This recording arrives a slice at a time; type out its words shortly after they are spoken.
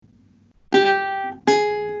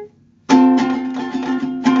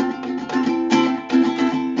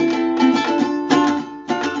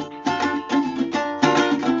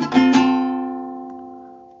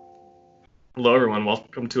everyone.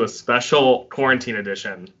 Welcome to a special quarantine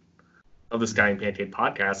edition of the Sky and Pancake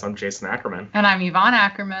podcast. I'm Jason Ackerman. And I'm Yvonne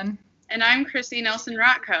Ackerman. And I'm Chrissie Nelson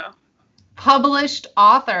Rotko. Published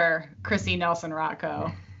author Chrissie Nelson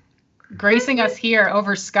Rotko. Gracing us here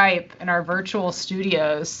over Skype in our virtual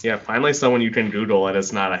studios. Yeah, finally someone you can Google and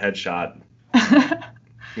it's not a headshot.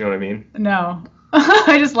 You know what I mean? No.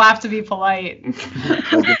 I just laugh to be polite.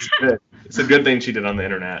 It's a good thing she did on the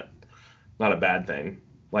internet. Not a bad thing,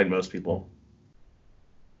 like most people.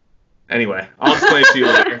 Anyway, I'll explain it to you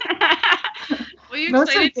later. Will you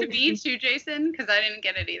explain it to me too, Jason? Because I didn't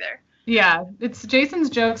get it either. Yeah, it's Jason's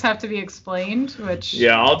jokes have to be explained, which...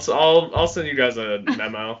 Yeah, I'll send you guys a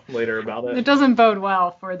memo later about it. It doesn't bode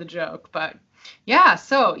well for the joke, but... Yeah,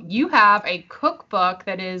 so you have a cookbook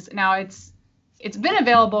that is... Now, it's been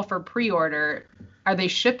available for pre-order. Are they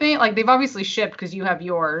shipping? Like, they've obviously shipped because you have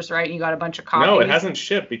yours, right? You got a bunch of copies. No, it hasn't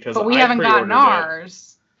shipped because But we haven't gotten ours.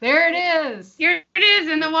 There it is. Here it is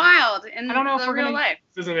in the wild, in I don't know if we're real gonna, life.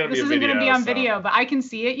 This isn't going to be on video, but I can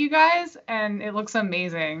see it, you guys, and it looks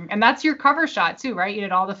amazing. And that's your cover shot too, right? You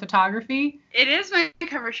did all the photography. It is my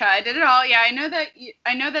cover shot. I did it all. Yeah, I know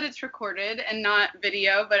that it's recorded and not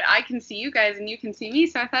video, but I can see you guys and you can see me,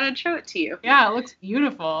 so I thought I'd show it to you. Yeah, it looks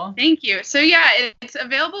beautiful. Thank you. So yeah, it's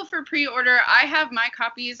available for pre-order. I have my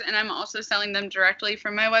copies, and I'm also selling them directly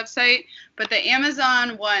from my website. But the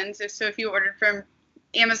Amazon ones, if you ordered from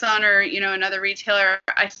Amazon or another retailer,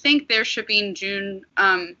 I think they're shipping June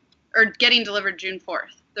or getting delivered June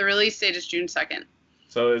 4th. The release date is June 2nd.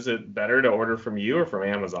 So is it better to order from you or from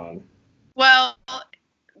Amazon? Well,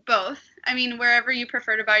 both. I mean, wherever you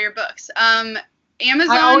prefer to buy your books. Amazon.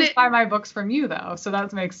 I always buy my books from you though, so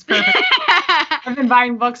that makes perfect. I've been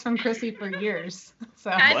buying books from Chrissie for years.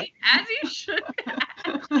 So as you should.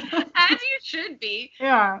 As you should be.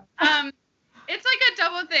 Yeah. It's like a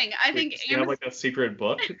double thing. I think you have like a secret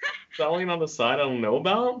book selling on the side I don't know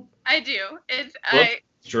about? I do.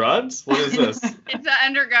 Drugs? What is this? It's an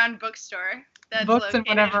underground bookstore. That's books and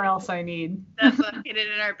whatever else I need. That's located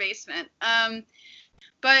in our basement.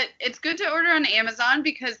 But it's good to order on Amazon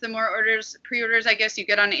because the more pre-orders, I guess, you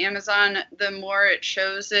get on Amazon, the more it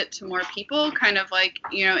shows it to more people. Kind of like,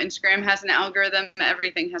 Instagram has an algorithm.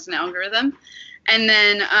 Everything has an algorithm. And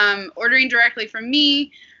then ordering directly from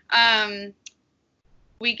me,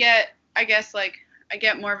 we get, I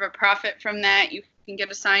get more of a profit from that. You can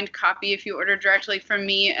get a signed copy if you order directly from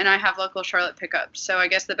me, and I have local Charlotte pickups. So I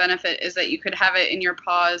guess the benefit is that you could have it in your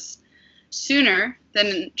paws sooner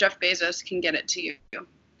than Jeff Bezos can get it to you.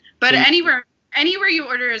 But anywhere you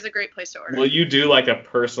order is a great place to order. Will you do like a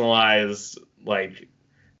personalized,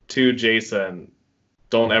 to Jason,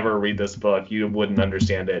 don't ever read this book, you wouldn't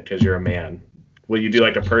understand it because you're a man? Will you do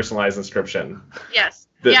like a personalized inscription? Yes.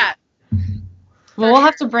 Yeah. Well, we'll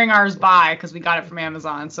have to bring ours by because we got it from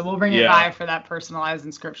Amazon. So we'll bring it by for that personalized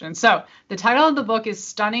inscription. So the title of the book is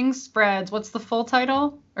Stunning Spreads. What's the full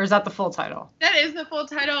title? Or is that the full title? That is the full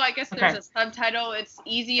title. I guess there's a subtitle. It's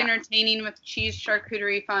Easy Entertaining with Cheese,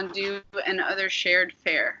 Charcuterie, Fondue, and Other Shared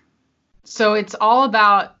Fare. So it's all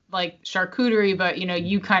about charcuterie, but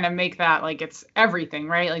you kind of make that it's everything,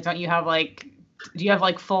 right? Don't you have do you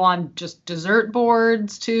have full on just dessert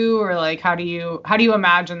boards too, or how do you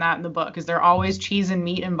imagine that in the book? Is there always cheese and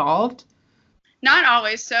meat involved? Not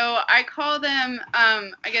always. So I call them,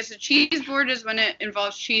 I guess a cheese board is when it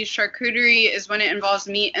involves cheese. Charcuterie is when it involves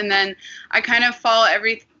meat, and then I kind of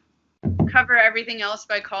cover everything else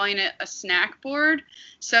by calling it a snack board.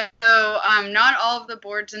 So not all of the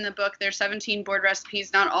boards in the book, there's 17 board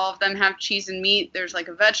recipes. Not all of them have cheese and meat. There's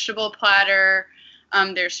a vegetable platter.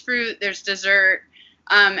 There's fruit, there's dessert,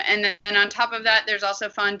 and then on top of that, there's also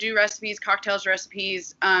fondue recipes, cocktails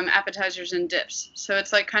recipes, appetizers, and dips. So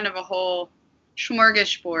it's kind of a whole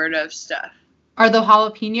smorgasbord of stuff. Are the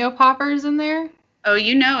jalapeno poppers in there? Oh,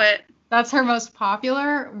 you know it. That's her most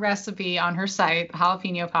popular recipe on her site,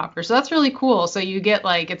 jalapeno poppers. So that's really cool. So you get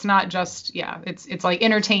it's not just, it's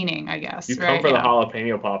entertaining, I guess. You come for the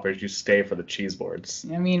jalapeno poppers, you stay for the cheese boards.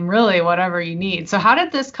 I mean, really, whatever you need. So how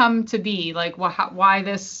did this come to be? Why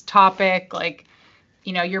this topic?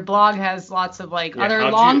 Your blog has lots of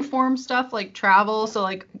other long form stuff travel. So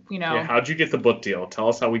how'd you get the book deal? Tell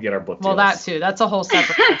us how we get our book deals. Well, that too. That's a whole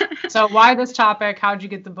separate. So why this topic? How'd you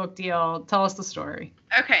get the book deal? Tell us the story.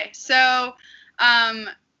 Okay. So,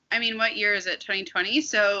 what year is it? 2020.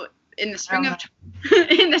 So in the spring of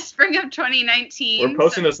 2019. We're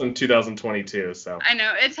posting this in 2022. So I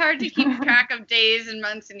know it's hard to keep track of days and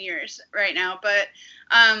months and years right now. But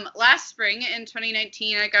last spring in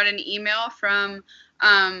 2019, I got an email from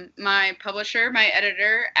my publisher, my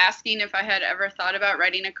editor, asking if I had ever thought about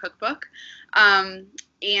writing a cookbook.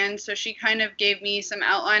 And so she kind of gave me some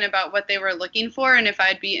outline about what they were looking for and if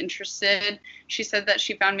I'd be interested. She said that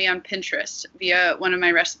she found me on Pinterest via one of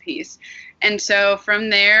my recipes. And so from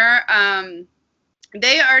there,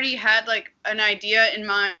 they already had like an idea in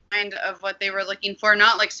mind of what they were looking for,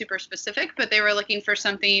 not like super specific, but they were looking for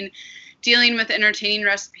something dealing with entertaining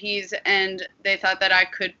recipes, and they thought that I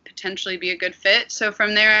could potentially be a good fit. So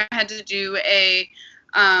from there, I had to do a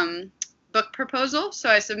book proposal. So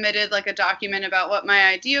I submitted like a document about what my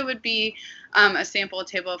idea would be, a sample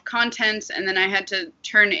table of contents, and then I had to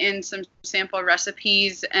turn in some sample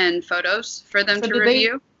recipes and photos for them to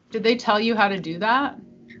review. Did they tell you how to do that?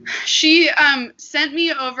 She sent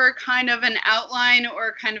me over kind of an outline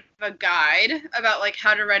or kind of a guide about like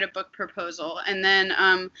how to write a book proposal. And then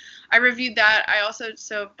I reviewed that.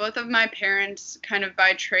 So both of my parents kind of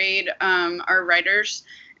by trade are writers.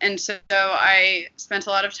 And so I spent a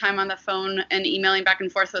lot of time on the phone and emailing back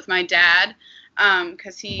and forth with my dad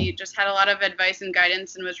because he just had a lot of advice and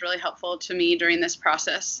guidance and was really helpful to me during this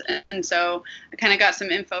process. And so I kind of got some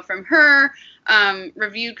info from her,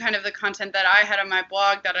 reviewed kind of the content that I had on my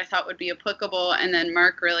blog that I thought would be applicable, and then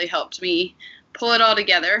Mark really helped me pull it all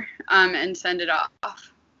together and send it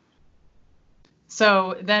off.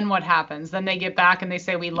 So then what happens? Then they get back and they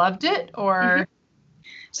say, we loved it, or? Mm-hmm.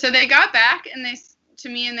 So they got back and they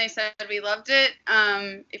said, we loved it.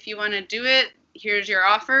 If you want to do it, here's your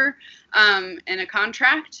offer and a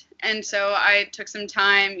contract. And so I took some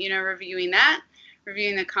time, reviewing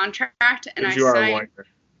the contract, and I signed. You are a lawyer.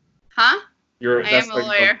 Huh? I am a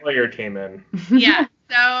lawyer. The lawyer came in. Yeah.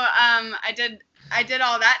 So I did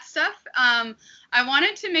all that stuff. I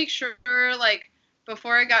wanted to make sure, like,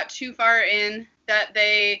 before I got too far in, that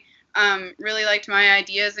they really liked my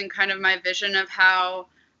ideas and kind of my vision of how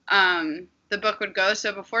the book would go.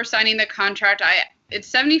 So before signing the contract, it's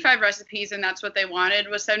 75 recipes, and that's what they wanted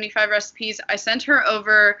was 75 recipes. I sent her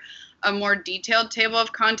over a more detailed table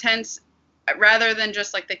of contents rather than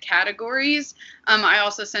just like the categories. I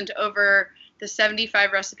also sent over the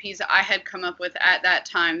 75 recipes I had come up with at that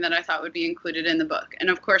time that I thought would be included in the book. And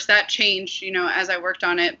of course that changed, as I worked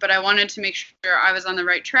on it, but I wanted to make sure I was on the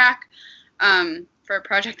right track for a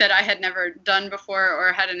project that I had never done before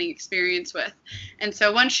or had any experience with. And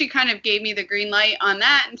so once she kind of gave me the green light on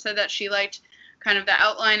that and said that she liked kind of the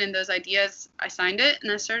outline and those ideas, I signed it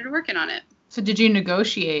and I started working on it. So did you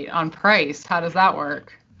negotiate on price? How does that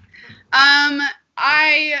work?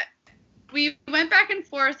 We went back and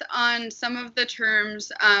forth on some of the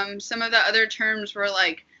terms. Some of the other terms were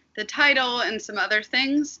like the title and some other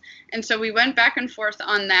things. And so we went back and forth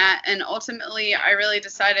on that. And ultimately, I really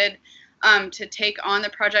decided to take on the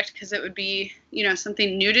project because it would be,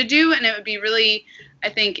 something new to do. And it would be really, I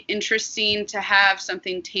think, interesting to have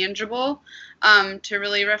something tangible to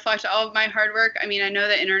really reflect all of my hard work. I mean, I know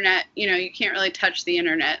the internet, you can't really touch the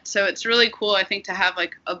internet. So it's really cool, I think, to have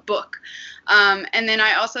like a book. And then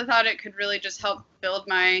I also thought it could really just help build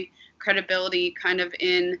my credibility kind of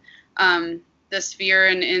in the sphere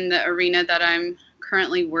and in the arena that I'm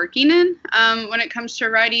currently working in when it comes to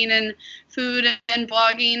writing and food and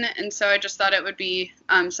blogging. And so I just thought it would be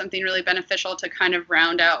something really beneficial to kind of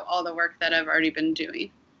round out all the work that I've already been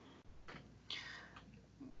doing.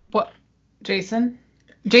 What, Jason?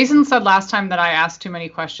 Jason said last time that I asked too many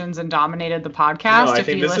questions and dominated the podcast. No, I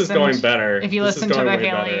think this is going better. If you listen to the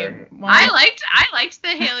Haley one. I liked the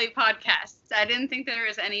Haley podcast. I didn't think there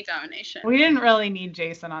was any domination. We didn't really need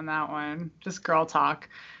Jason on that one. Just girl talk.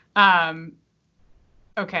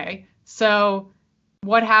 Okay. So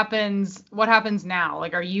what happens now?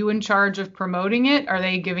 Like, are you in charge of promoting it? Are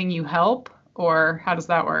they giving you help, or how does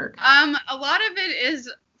that work? A lot of it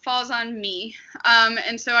falls on me.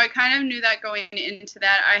 And so I kind of knew that going into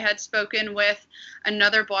that. I had spoken with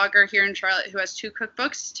another blogger here in Charlotte who has 2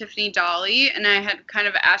 cookbooks, Tiffany Dolly, and I had kind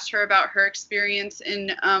of asked her about her experience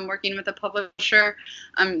in working with a publisher.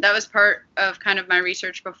 That was part of kind of my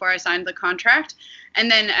research before I signed the contract. And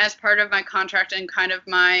then as part of my contract and kind of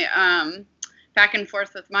my back and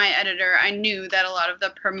forth with my editor, I knew that a lot of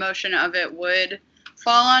the promotion of it would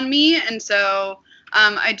fall on me. And so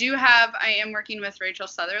I am working with Rachel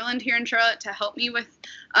Sutherland here in Charlotte to help me with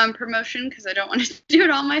promotion because I don't want to do it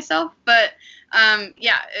all myself. But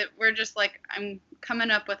we're just like, I'm coming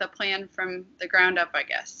up with a plan from the ground up, I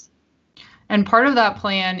guess. And part of that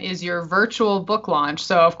plan is your virtual book launch.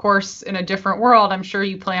 So of course, in a different world, I'm sure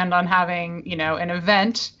you planned on having, an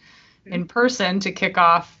event in person to kick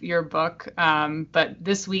off your book. But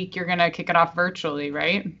this week you're going to kick it off virtually,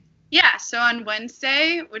 right? Yeah, so on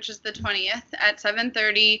Wednesday, which is the 20th at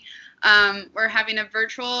 7:30, we're having a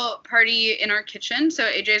virtual party in our kitchen. So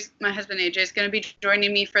my husband AJ is going to be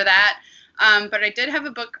joining me for that. But I did have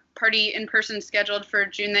a book party in person scheduled for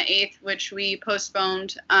June the 8th, which we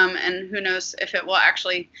postponed, and who knows if it will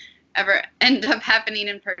actually ever end up happening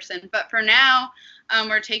in person. But for now,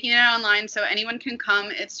 we're taking it online, so anyone can come.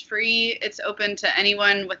 It's free. It's open to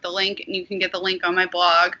anyone with the link, and you can get the link on my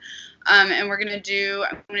blog. And I'm going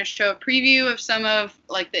to show a preview of some of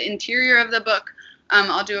like the interior of the book.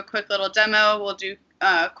 I'll do a quick little demo. We'll do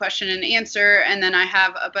question and answer, and then I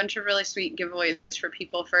have a bunch of really sweet giveaways for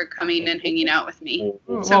people for coming and hanging out with me.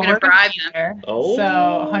 So I'm going to bribe them. Oh,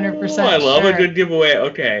 so 100%. I love a good giveaway.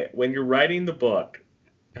 Okay, when you're writing the book,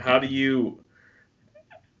 how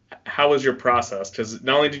was your process? Because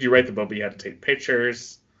not only did you write the book, but you had to take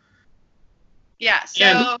pictures. Yeah,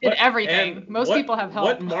 so did everything. Most people have help.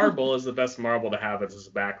 What marble is the best marble to have as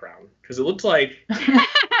a background? Because it looks like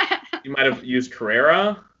you might have used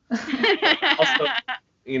Carrara. Also,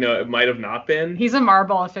 it might have not been. He's a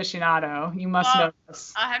marble aficionado. You must know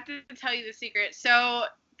this. I'll have to tell you the secret. So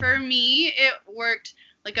for me, it worked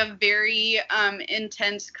like a very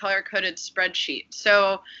intense color-coded spreadsheet.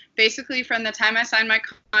 So basically from the time I signed my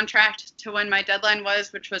contract to when my deadline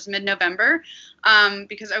was, which was mid-November,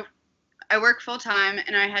 because I work full-time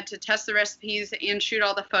and I had to test the recipes and shoot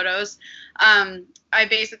all the photos, I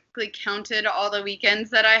basically counted all the weekends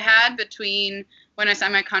that I had between when I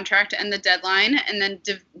signed my contract and the deadline, and then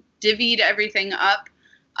divvied everything up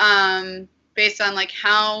based on like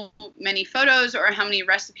how many photos or how many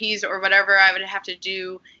recipes or whatever I would have to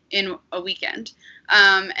do in a weekend.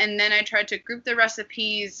 And then I tried to group the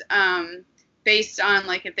recipes based on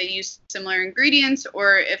like if they used similar ingredients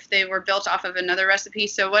or if they were built off of another recipe.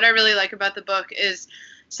 So what I really like about the book is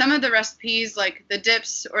some of the recipes, like the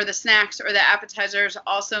dips or the snacks or the appetizers,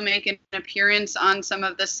 also make an appearance on some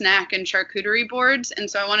of the snack and charcuterie boards. And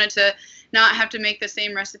so I wanted to not have to make the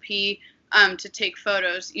same recipe to take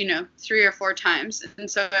photos, 3 or 4 times. And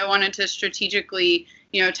so I wanted to strategically,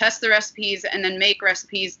 test the recipes and then make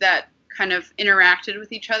recipes that kind of interacted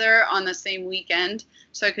with each other on the same weekend,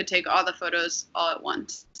 so I could take all the photos all at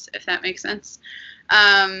once, if that makes sense.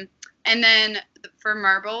 And then for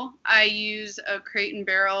marble, I use a Crate and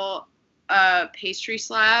Barrel pastry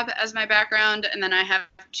slab as my background, and then I have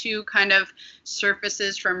 2 kind of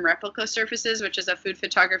surfaces from Replica Surfaces, which is a food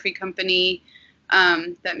photography company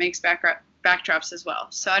that makes backdrops as well.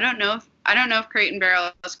 So I don't know if Crate and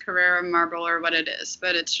Barrel is Carrara marble or what it is,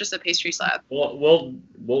 but it's just a pastry slab. We'll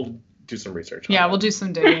do some research. Yeah, we'll do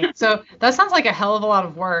some digging. So that sounds like a hell of a lot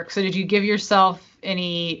of work. So did you give yourself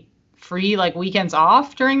any free like weekends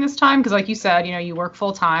off during this time? Because like you said, you work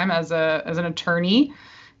full time as an attorney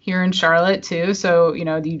here in Charlotte too. So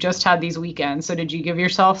you just had these weekends. So did you give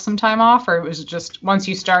yourself some time off, or it was just once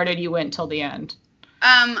you started, you went till the end?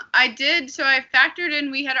 I did. So I factored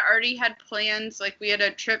in, we had already had plans. Like we had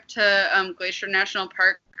a trip to Glacier National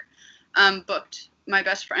Park booked. My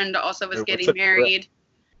best friend also was getting married.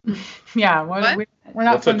 Yeah, we're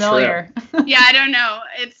not familiar. Yeah, I don't know.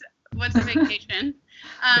 What's a vacation?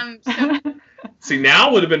 So, see,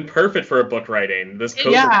 now would have been perfect for a book writing. This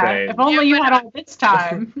cookbook thing. If only you had all this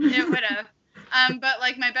time. It would have. But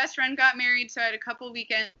like my best friend got married, so I had a couple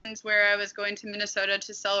weekends where I was going to Minnesota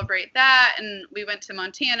to celebrate that, and we went to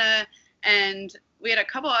Montana, and we had a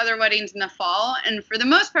couple other weddings in the fall. And for the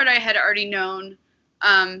most part, I had already known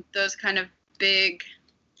those kind of big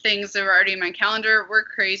things that were already in my calendar were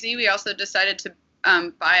crazy. We also decided to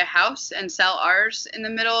buy a house and sell ours in the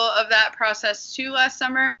middle of that process too last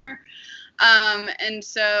summer. And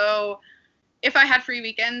so if I had free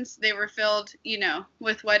weekends, they were filled,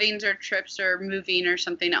 with weddings or trips or moving or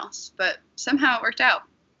something else. But somehow it worked out.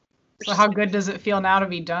 So how good does it feel now to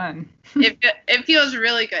be done? It feels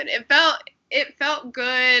really good. It felt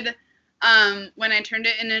good when I turned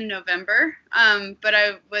it in November, but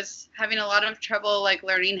I was having a lot of trouble like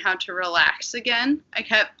learning how to relax again. I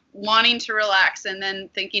kept wanting to relax and then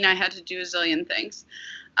thinking I had to do a zillion things.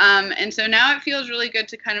 And so now it feels really good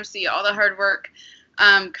to kind of see all the hard work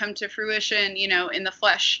come to fruition, in the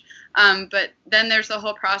flesh. But then there's the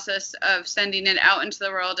whole process of sending it out into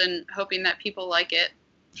the world and hoping that people like it.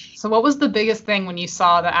 So what was the biggest thing when you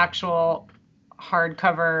saw the actual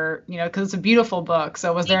hardcover, because it's a beautiful book.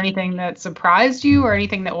 So was there anything that surprised you or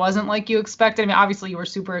anything that wasn't like you expected? I mean, obviously you were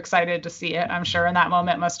super excited to see it. I'm sure in that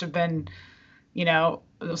moment must have been,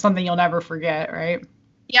 something you'll never forget, right?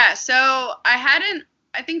 Yeah. So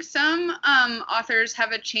I think some authors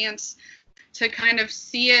have a chance to kind of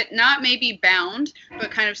see it, not maybe bound,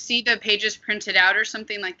 but kind of see the pages printed out or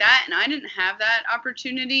something like that. And I didn't have that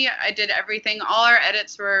opportunity. I did everything. All our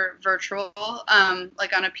edits were virtual,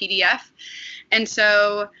 like on a PDF. And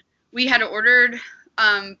so we had ordered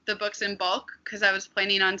the books in bulk because I was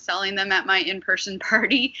planning on selling them at my in-person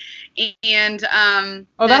party. And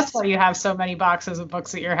that's why you have so many boxes of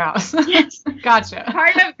books at your house. Yes. Gotcha.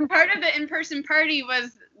 Part of the in-person party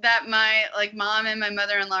was that my mom and my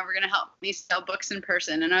mother-in-law were going to help me sell books in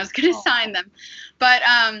person, and I was going to sign them. But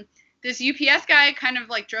this UPS guy kind of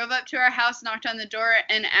drove up to our house, knocked on the door,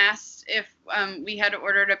 and asked if we had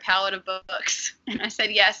ordered a pallet of books. And I said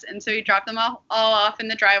yes. And so he dropped them all off in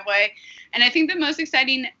the driveway. And I think the most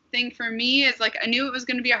exciting thing for me is I knew it was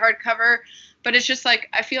going to be a hardcover, but it's just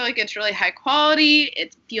I feel like it's really high quality.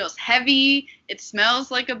 It feels heavy. It smells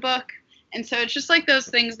like a book. And so it's just those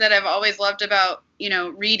things that I've always loved about,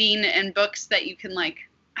 reading and books that you can I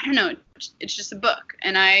don't know, it's just a book.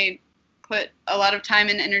 And I put a lot of time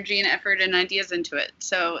and energy and effort and ideas into it.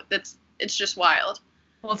 So it's just wild.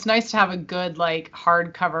 Well, it's nice to have a good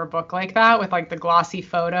hardcover book like that with the glossy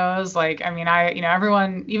photos.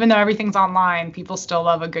 Everyone, even though everything's online, people still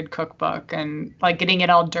love a good cookbook, and getting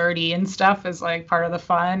it all dirty and stuff is part of the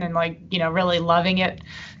fun, and really loving it.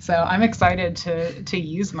 So I'm excited to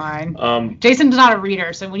use mine. Jason's not a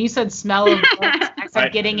reader, so when you said smell of books, I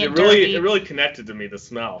said getting it dirty. It really connected to me, the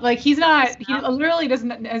smell. He literally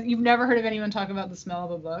doesn't. You've never heard of anyone talk about the smell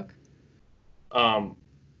of a book?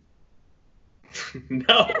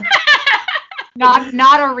 No.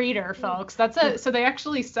 Not a reader, folks. So they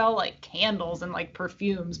actually sell candles and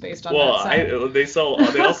perfumes based on that. Well, they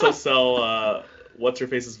also sell what's her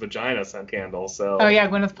face's vagina scent candles. So. Oh yeah,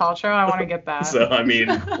 Gwyneth Paltrow. I want to get that. So I mean,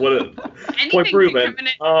 point proven.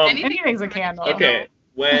 Anything's a candle. Okay,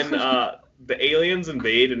 when the aliens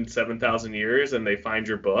invade in 7,000 years and they find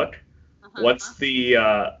your book, what's the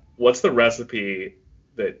recipe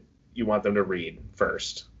that you want them to read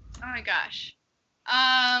first? Oh my gosh.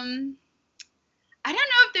 I don't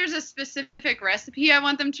know if there's a specific recipe I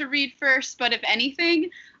want them to read first, but if anything,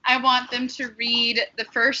 I want them to read the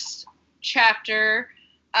first chapter,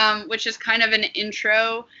 which is kind of an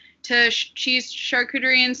intro to cheese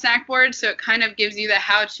charcuterie and snack board. So it kind of gives you the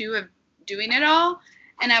how-to of doing it all.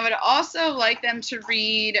 And I would also like them to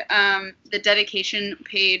read the dedication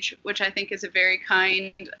page, which I think is a very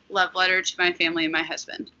kind love letter to my family and my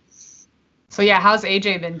husband. So yeah, how's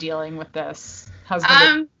AJ been dealing with this?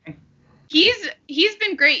 He's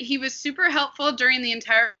been great. He was super helpful during the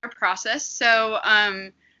entire process. So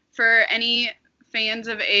for any fans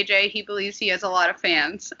of AJ, he believes he has a lot of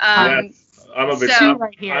fans. Yes, I'm a big fan.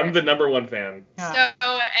 Right here. I'm the number one fan. Yeah.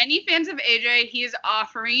 So any fans of AJ, he is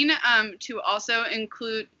offering to also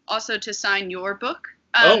to sign your book.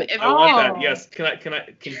 I want that. Yes. Can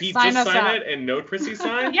he sign just sign it and no Chrissie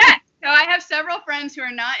sign? Yes. So I have several friends who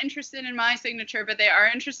are not interested in my signature, but they are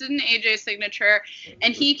interested in AJ's signature,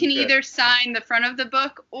 and he can either sign the front of the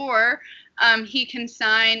book or he can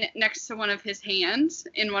sign next to one of his hands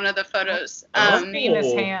in one of the photos.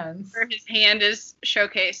 Famous hands. Where his hand is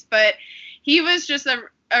showcased. But he was just a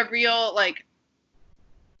real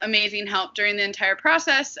amazing help during the entire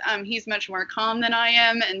process. He's much more calm than I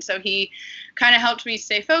am, and so he kind of helped me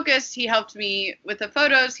stay focused. He helped me with the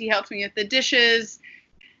photos. He helped me with the dishes.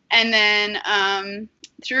 And then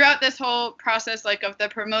throughout this whole process, of the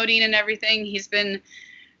promoting and everything, he's been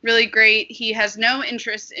really great. He has no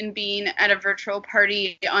interest in being at a virtual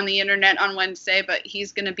party on the internet on Wednesday, but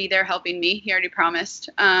he's going to be there helping me. He already promised.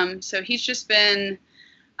 So he's just been,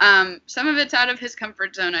 some of it's out of his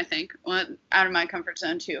comfort zone, I think. Well, out of my comfort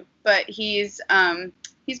zone too. But he's been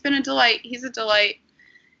a delight. He's a delight.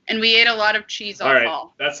 And we ate a lot of cheese all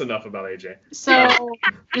fall. That's enough about AJ. So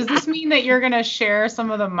does this mean that you're going to share some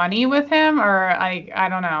of the money with him, or I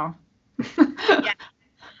don't know?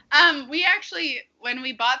 Yeah. We actually, when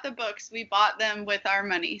we bought the books, we bought them with our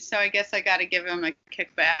money. So I guess I got to give him a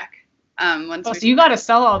kickback. So you got to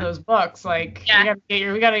sell all those books. Yeah.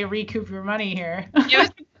 We got to recoup your money here.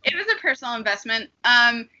 It was a personal investment.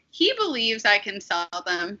 He believes I can sell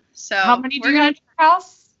them. So how many do you have at your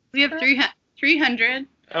house? We have 300.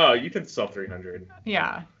 Oh, you can sell 300.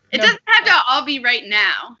 Yeah. It doesn't have to all be right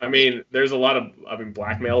now. I mean, there's a lot of,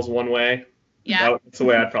 blackmail's one way. Yeah. That's the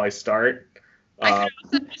way I'd probably start. I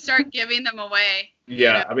could also start giving them away.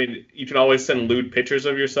 Yeah, I mean, you can always send lewd pictures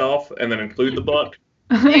of yourself and then include the book.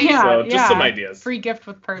 So just some ideas. Free gift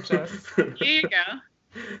with purchase. There you go.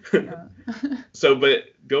 So, but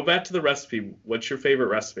go back to the recipe. What's your favorite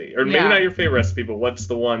recipe? Or maybe not your favorite recipe, but what's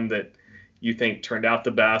the one that you think turned out the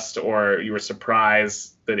best, or you were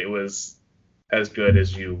surprised that it was as good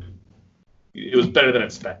as it was better than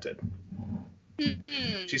expected?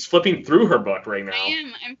 Mm-hmm. She's flipping through her book right now. I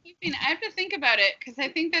am. I'm flipping. I have to think about it because I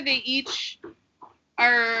think that they each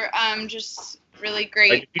are just really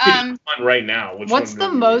great. You could eat one right now. What's the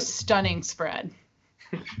most stunning spread?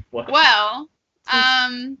 Well,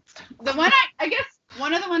 The one I guess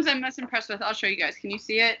one of the ones I'm most impressed with, I'll show you guys. Can you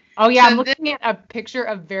see it? Oh yeah, I'm looking at a picture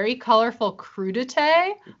of very colorful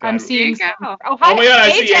crudité. I'm seeing. Oh, hi, oh my God,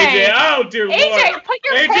 AJ. I see AJ. Oh dear Lord. AJ, put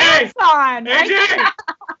your AJ. pants on. AJ.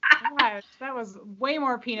 Gosh, that was way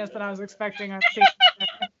more penis than I was expecting on stage.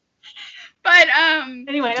 But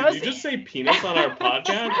anyway, did you just say penis on our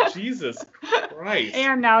podcast? Jesus Christ.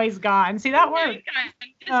 And now he's gone. See, that worked.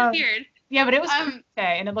 Disappeared. Yeah, but it was crudité,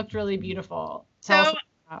 and it looked really beautiful. So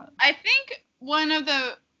I think one of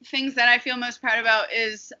the things that I feel most proud about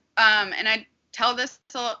is, and I tell this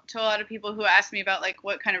to a lot of people who ask me about like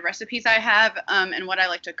what kind of recipes I have and what I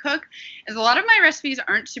like to cook, is a lot of my recipes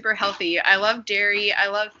aren't super healthy. I love dairy, I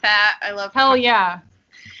love fat, I love yeah.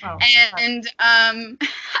 Oh, and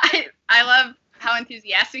I love how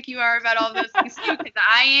enthusiastic you are about all of those things too, because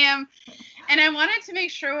I am. And I wanted to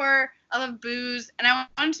make sure, I love booze, and I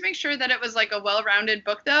wanted to make sure that it was like a well-rounded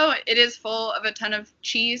book, though. It is full of a ton of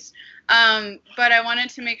cheese, but I wanted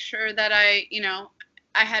to make sure that I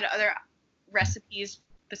had other recipes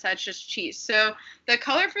besides just cheese. So the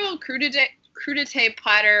colorful crudité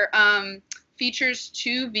platter features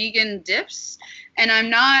 2 vegan dips, and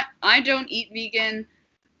I don't eat vegan,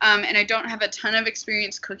 and I don't have a ton of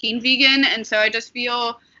experience cooking vegan, and so I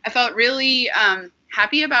felt really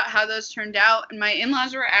happy about how those turned out. And my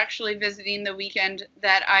in-laws were actually visiting the weekend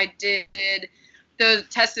that I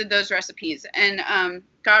tested those recipes, and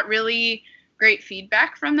got really great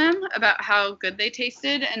feedback from them about how good they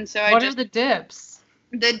tasted. And so what are the dips?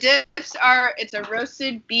 The dips it's a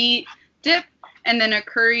roasted beet dip and then a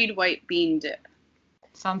curried white bean dip.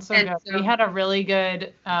 Sounds so good. We had a really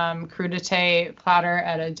good crudité platter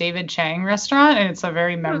at a David Chang restaurant, and it's a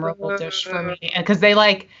very memorable dish for me, because they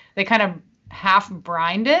kind of half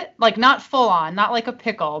brined it, like not full on, not like a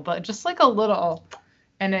pickle, but just like a little,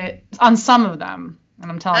 and it on some of them.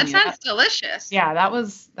 And I'm telling you, that sounds delicious. Yeah, that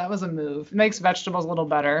was a move. It makes vegetables a little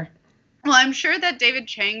better. Well, I'm sure that David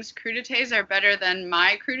Chang's crudités are better than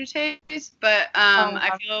my crudités, but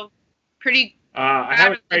I feel pretty. I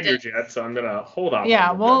haven't tried yours yet, so I'm gonna hold on.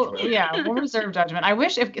 Yeah, we'll reserve judgment. I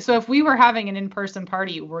wish if we were having an in-person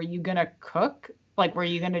party, were you gonna cook? Like, were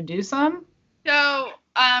you gonna do some? So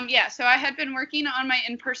so I had been working on my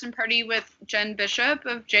in-person party with Jen Bishop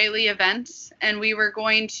of J. Lee Events, and we were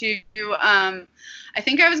going to I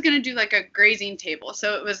think I was going to do like a grazing table.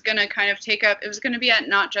 So it was going to kind of it was going to be at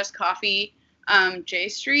Not Just Coffee, J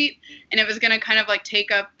Street, and it was going to kind of like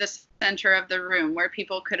take up the center of the room where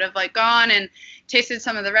people could have like gone and tasted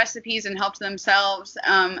some of the recipes and helped themselves.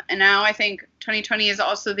 And now I think 2020 is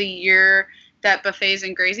also the year that buffets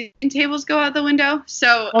and grazing tables go out the window.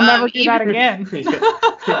 So we'll never do that again.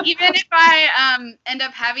 Even if I end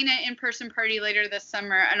up having an in-person party later this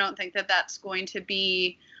summer, I don't think that that's going to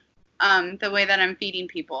be the way that I'm feeding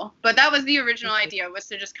people. But that was the original idea, was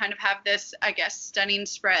to just kind of have this, I guess, stunning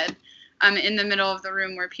spread in the middle of the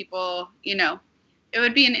room where people, it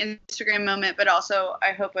would be an Instagram moment, but also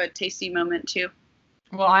I hope a tasty moment too.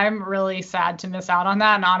 Well, I'm really sad to miss out on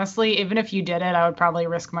that. And honestly, even if you did it, I would probably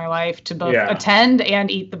risk my life to both attend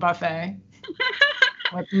and eat the buffet.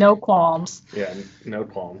 With no qualms. Yeah, no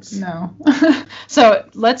qualms. No. So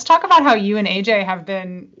let's talk about how you and AJ have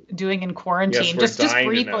been doing in quarantine. Yes, just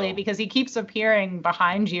briefly, because he keeps appearing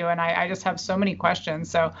behind you, and I just have so many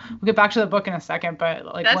questions. So we'll get back to the book in a second, but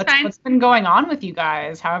like what's been going on with you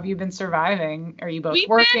guys? How have you been surviving? Are you both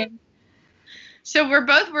working? So we're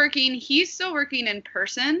both working. He's still working in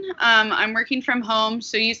person. I'm working from home.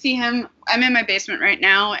 So you see him, I'm in my basement right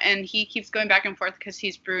now, and he keeps going back and forth because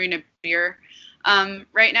he's brewing a beer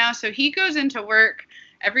right now. So he goes into work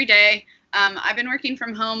every day. I've been working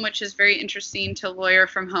from home, which is very interesting to lawyer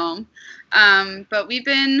from home. But we've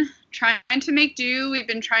been trying to make do. We've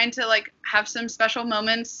been trying to like have some special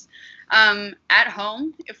moments at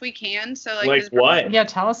home if we can. So like what? Yeah,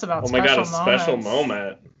 tell us about special moments. Oh my God, a special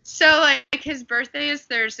moment. So like his birthday is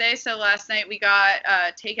Thursday. So last night we got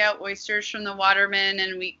takeout oysters from the Waterman,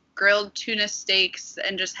 and we grilled tuna steaks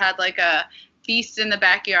and just had like a feast in the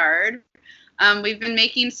backyard. We've been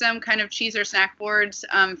making some kind of cheese or snack boards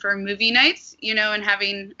for movie nights, and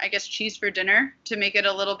having, I guess, cheese for dinner to make it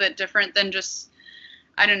a little bit different than just,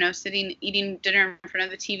 I don't know, eating dinner in front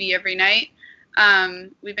of the TV every night.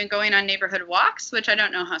 We've been going on neighborhood walks, which I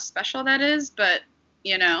don't know how special that is, but,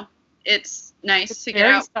 it's nice to get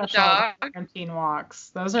out with the dog. Quarantine walks.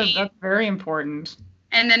 That's very important.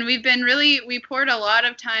 And then we poured a lot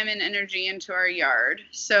of time and energy into our yard.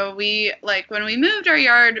 So when we moved, our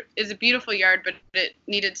yard is a beautiful yard, but it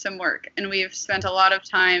needed some work. And we've spent a lot of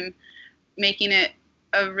time making it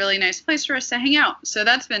a really nice place for us to hang out. So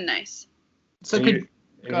that's been nice. So you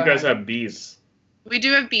guys have bees. We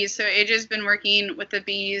do have bees, so AJ's been working with the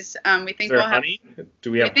bees. We think Is there honey?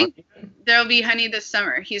 Do we have honey? There'll be honey this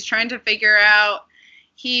summer. He's trying to figure out.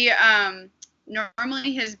 He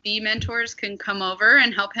normally his bee mentors can come over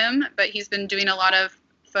and help him, but he's been doing a lot of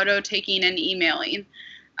photo taking and emailing.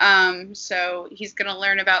 So he's going to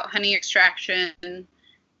learn about honey extraction.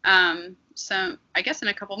 So I guess in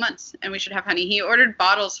a couple months, and we should have honey. He ordered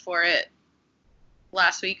bottles for it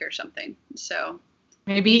last week or something. So.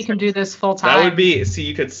 Maybe he can do this full time. That would be, see,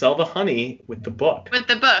 you could sell the honey with the book. With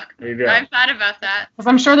the book. There you go. I've thought about that. Because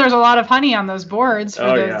I'm sure there's a lot of honey on those boards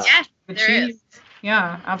for yeah. Yes, the there cheese. is.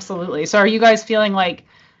 Yeah, absolutely. So are you guys feeling like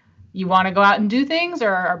you want to go out and do things, or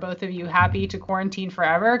are both of you happy to quarantine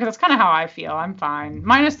forever? Because that's kind of how I feel. I'm fine.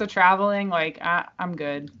 Minus the traveling, like, I'm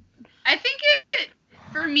good. I think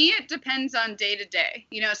for me, it depends on day to day.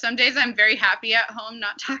 You know, some days I'm very happy at home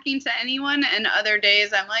not talking to anyone, and other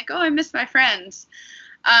days I'm like, oh, I miss my friends.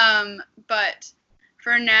 But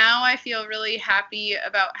for now, I feel really happy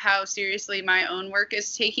about how seriously my own work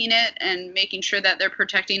is taking it and making sure that they're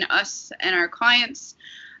protecting us and our clients.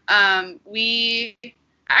 We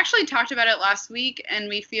actually talked about it last week, and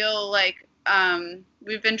we feel like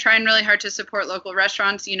we've been trying really hard to support local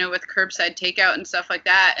restaurants, you know, with curbside takeout and stuff like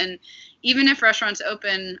that. And even if restaurants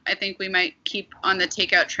open, I think we might keep on the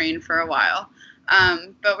takeout train for a while.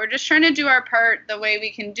 But we're just trying to do our part the way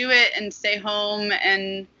we can do it and stay home.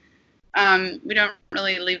 And we don't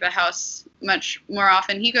really leave the house much more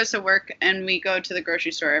often. He goes to work, and we go to the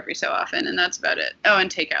grocery store every so often, and that's about it. Oh, and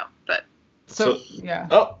takeout. But so yeah.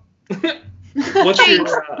 Oh. What's your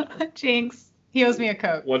Jinx? He owes me a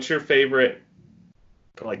Coke. What's your favorite,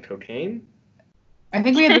 like cocaine? I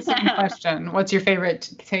think we had the same question. What's your favorite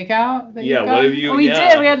takeout? That Yeah, what have you? Oh, we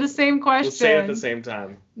did. We had the same question. We'll say it at the same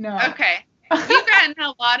time. No. Okay. We've gotten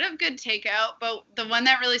a lot of good takeout, but the one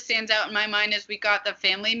that really stands out in my mind is we got the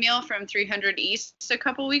family meal from 300 East a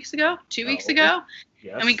couple weeks ago, 2 weeks ago.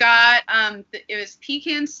 Yes. And we got, it was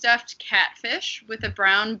pecan stuffed catfish with a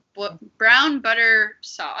brown butter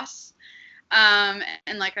sauce, and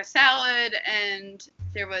like a salad, and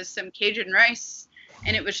there was some Cajun rice,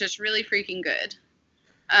 and it was just really freaking good.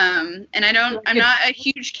 And I'm not a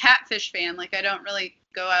huge catfish fan. Like, I don't really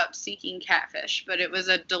go out seeking catfish, but it was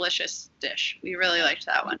a delicious dish. We really liked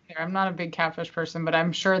that one. I'm not a big catfish person, but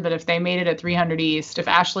I'm sure that if they made it at 300 East, if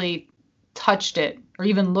Ashley touched it or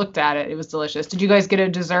even looked at it, it was delicious. Did you guys get a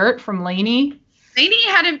dessert from Lainey? Lainey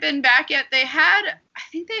hadn't been back yet. I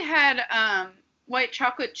think they had white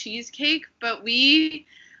chocolate cheesecake, but we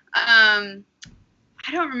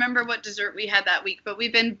I don't remember what dessert we had that week, but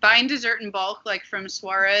we've been buying dessert in bulk, like from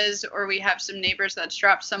Suarez, or we have some neighbors that's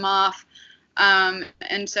dropped some off.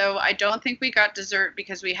 And so I don't think we got dessert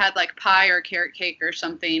because we had like pie or carrot cake or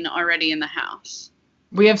something already in the house.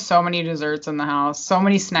 We have so many desserts in the house, so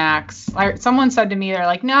many snacks. Someone said to me, they're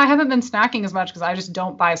like, no, I haven't been snacking as much because I just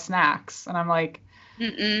don't buy snacks. And I'm like, I've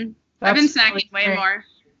been snacking way more.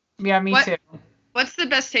 Yeah, me too. What's the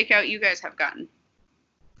best takeout you guys have gotten?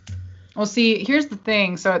 Well, see, here's the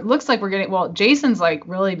thing. So it looks like Jason's like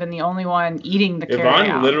really been the only one eating the carryout.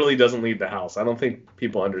 Yvonne literally doesn't leave the house. I don't think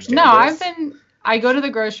people understand this. I go to the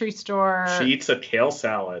grocery store. She eats a kale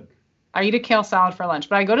salad. I eat a kale salad for lunch,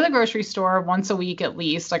 but I go to the grocery store once a week at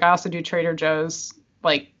least. Like I also do Trader Joe's,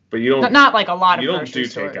 like, but you don't, not like a lot of grocery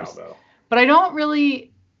stores. You don't do takeout though. But I don't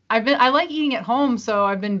really, I like eating at home, so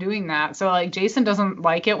I've been doing that. So like Jason doesn't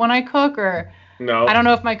like it when I cook, or no, I don't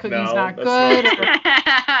know if my cooking's not good.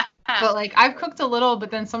 But like I've cooked a little,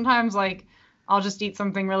 but then sometimes like I'll just eat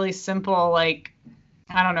something really simple, like,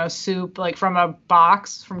 I don't know, soup, like from a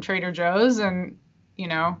box from Trader Joe's, and you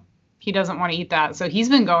know, he doesn't want to eat that. So he's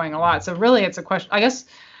been going a lot. So really it's a question. I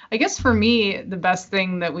guess for me, the best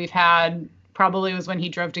thing that we've had probably was when he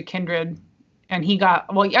drove to Kindred and he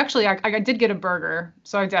got, well, actually I did get a burger.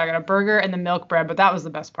 So I got a burger and the milk bread, but that was the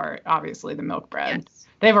best part, obviously, the milk bread. Yes.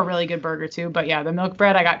 They have a really good burger too, but yeah, the milk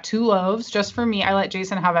bread, I got 2 loaves just for me. I let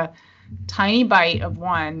Jason have a tiny bite of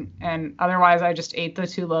one, and otherwise I just ate the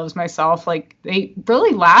 2 loaves myself. Like they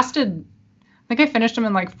really lasted, I think I finished them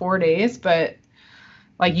in like 4 days, but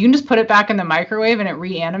like you can just put it back in the microwave and it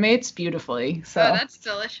reanimates beautifully. So that's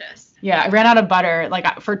delicious. Yeah, I ran out of butter.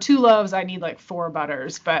 Like for 2 loaves, I need like 4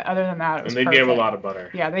 butters, but other than that, it was perfect. Give a lot of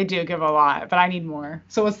butter. Yeah, they do give a lot, but I need more.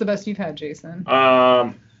 So what's the best you've had, Jason?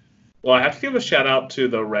 Well, I have to give a shout out to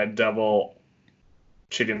the Red Devil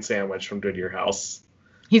chicken sandwich from Goodyear House.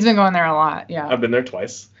 He's been going there a lot, yeah. I've been there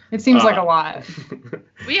twice. It seems like a lot.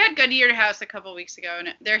 We had Goodyear House a couple weeks ago,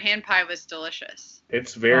 and their hand pie was delicious.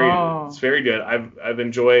 It's very good. I've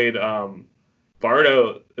enjoyed.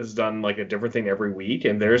 Bardo has done like a different thing every week,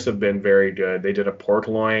 and theirs have been very good. They did a pork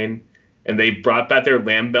loin, and they brought back their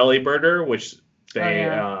lamb belly burger, which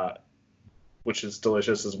which is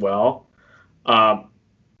delicious as well.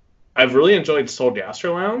 I've really enjoyed Seoul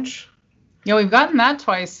Gastro Lounge. Yeah, we've gotten that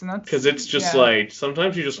twice, and that's because it's just like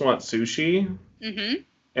sometimes you just want sushi,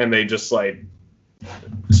 and they just like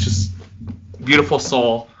it's just beautiful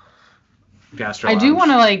Seoul Gastro Lounge. I do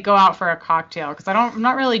want to like go out for a cocktail because I'm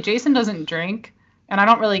not really. Jason doesn't drink, and I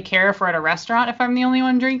don't really care if we're at a restaurant if I'm the only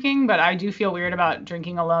one drinking. But I do feel weird about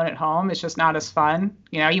drinking alone at home. It's just not as fun.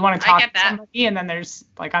 You know, you want to talk to somebody, and then there's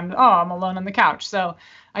like I'm alone on the couch. So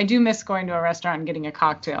I do miss going to a restaurant and getting a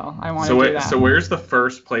cocktail. I want to do that. So where's the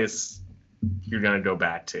first place you're gonna go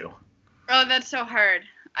back to? Oh, that's so hard.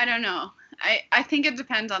 I don't know. I think it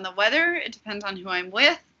depends on the weather. It depends on who I'm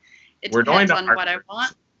with. We're depends on Harper's. What I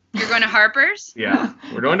want. You're going to Harper's? Yeah,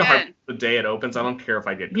 we're going to Harper's the day it opens. I don't care if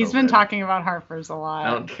I get COVID. He's been talking about Harper's a lot. I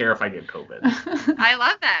don't care if I get COVID. I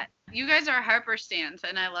love that. You guys are Harper stands,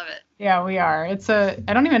 and I love it. Yeah, we are. I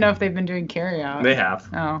don't even know if they've been doing carryout. They have.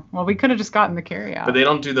 Oh, well, we could have just gotten the carryout. But they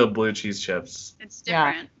don't do the blue cheese chips. It's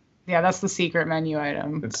different. Yeah, that's the secret menu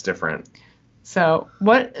item. It's different. So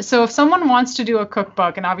if someone wants to do a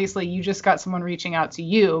cookbook, and obviously you just got someone reaching out to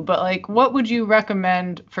you, but like, what would you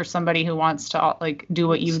recommend for somebody who wants to like do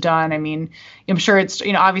what you've done? I mean, I'm sure it's,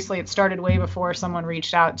 obviously it started way before someone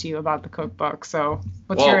reached out to you about the cookbook. So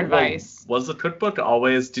what's your advice? Was the cookbook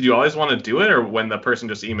did you always want to do it, or when the person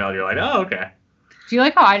just emailed, you're like, oh, okay. Do you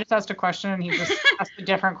like how I just asked a question and he just asked a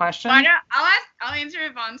different question? I'll answer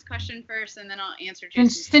Yvonne's question first, and then I'll answer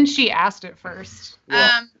Jason's. Since she asked it first. Well,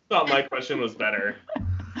 I thought my question was better.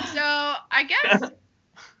 So I guess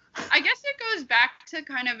it goes back to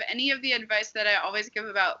kind of any of the advice that I always give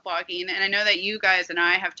about blogging. And I know that you guys and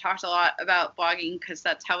I have talked a lot about blogging because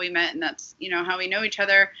that's how we met and that's, how we know each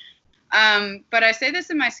other. But I say this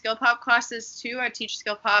in my Skill Pop classes too. I teach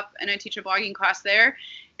Skill Pop and I teach a blogging class there,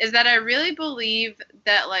 is that I really believe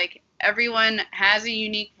that like everyone has a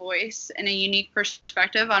unique voice and a unique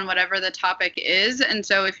perspective on whatever the topic is. And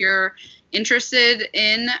so if you're interested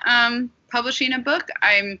in publishing a book,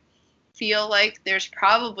 I feel like there's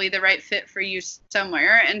probably the right fit for you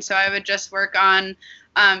somewhere. And so I would just work on,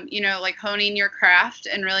 like honing your craft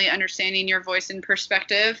and really understanding your voice and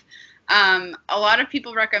perspective. A lot of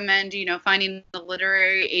people recommend, finding the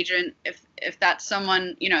literary agent if that's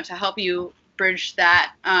someone, to help you bridge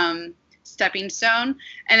that stepping stone.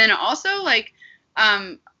 And then also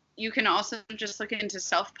you can also just look into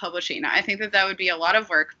self-publishing. I think that would be a lot of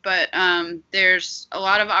work, but there's a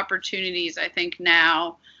lot of opportunities, I think,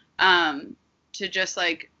 now to just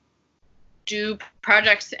do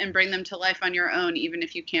projects and bring them to life on your own, even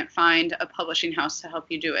if you can't find a publishing house to help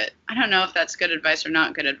you do it. I don't know if that's good advice or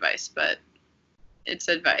not good advice, but it's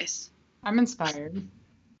advice. I'm inspired.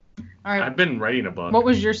 All right. I've been writing a book. What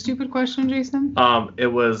was your stupid question, Jason? It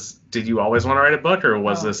was, did you always want to write a book, or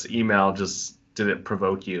was this email did it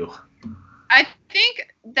provoke you? I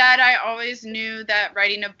think that I always knew that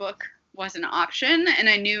writing a book was an option, and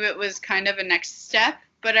I knew it was kind of a next step,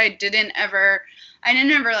 but I didn't ever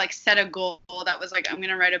set a goal that was like, I'm going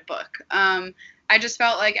to write a book. I just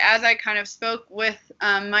felt like as I kind of spoke with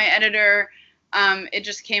my editor, it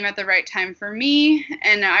just came at the right time for me,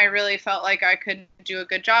 and I really felt like I could do a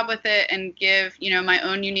good job with it and give, my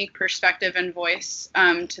own unique perspective and voice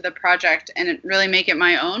to the project and really make it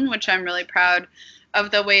my own, which I'm really proud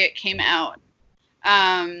of the way it came out.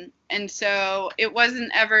 And so it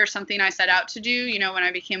wasn't ever something I set out to do, when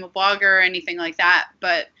I became a blogger or anything like that,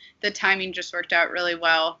 but the timing just worked out really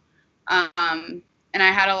well. And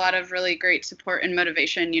I had a lot of really great support and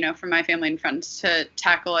motivation, from my family and friends to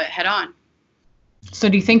tackle it head on. So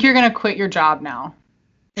do you think you're going to quit your job now?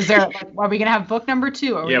 Are we going to have book number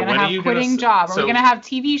 2? Are we going to have quitting job? Are we going to have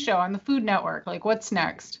TV show on the Food Network? What's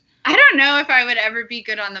next? I don't know if I would ever be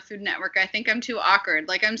good on the Food Network. I think I'm too awkward.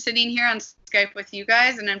 I'm sitting here on Skype with you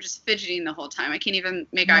guys and I'm just fidgeting the whole time. I can't even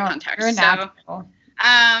make eye contact. You're natural.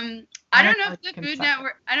 I don't know if the Food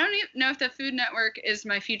Network. I don't even know if the Food Network is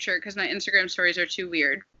my future because my Instagram stories are too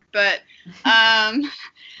weird. But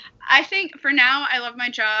I think for now, I love my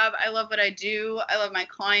job. I love what I do. I love my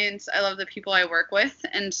clients. I love the people I work with.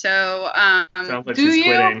 And so, sounds like she's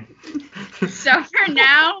quitting. So for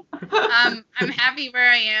now, I'm happy where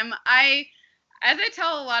I am. As I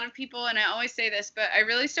tell a lot of people, and I always say this, but I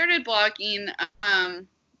really started blogging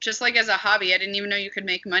just as a hobby. I didn't even know you could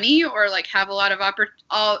make money or have a lot of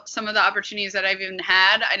some of the opportunities that I've even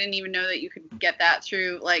had. I didn't even know that you could get that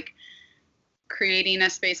through creating a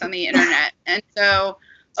space on the internet. And so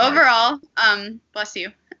overall, bless you.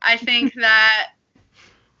 I think that,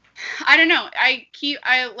 I don't know, I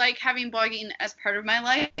like having blogging as part of my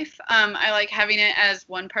life. I like having it as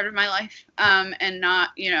one part of my life, and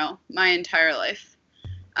not, my entire life.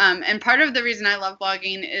 And part of the reason I love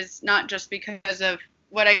blogging is not just because of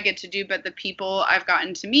what I get to do, but the people I've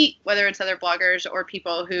gotten to meet, whether it's other bloggers or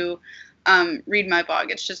people who read my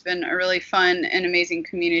blog. It's just been a really fun and amazing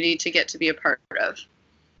community to get to be a part of.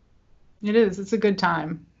 It is. It's a good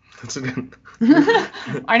time. It's a good.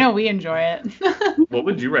 I know we enjoy it. What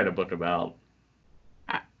would you write a book about?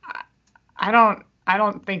 I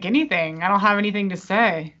don't think anything. I don't have anything to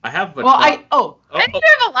say. I have. I think you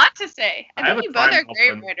have a lot to say. I think you both are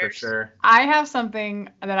great writers. For sure. I have something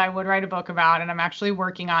that I would write a book about, and I'm actually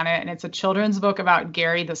working on it. And it's a children's book about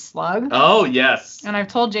Gary the Slug. Oh yes. And I've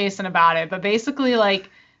told Jason about it, but basically, like,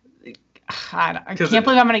 I can't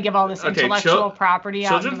believe I'm going to give all this intellectual property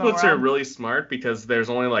out. Children's books are really smart because there's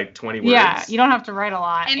only like 20 words. Yeah, you don't have to write a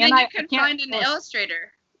lot. And then you can find an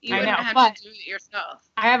illustrator. You wouldn't have to do it yourself.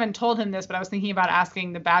 I haven't told him this, but I was thinking about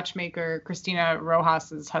asking the batchmaker, Christina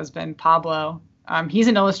Rojas's husband, Pablo. He's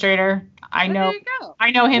an illustrator. I know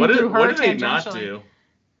him through her. What do they not do?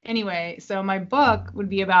 Anyway, so my book would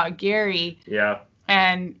be about Gary. Yeah.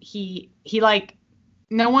 And he like,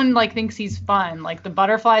 no one like thinks he's fun. Like, the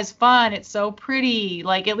butterfly's fun. It's so pretty.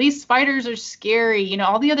 Like, at least spiders are scary. You know,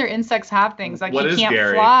 all the other insects have things. Like, he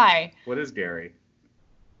can't fly. What is Gary?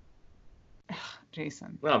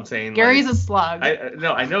 Jason. Well, I'm saying Gary's a slug.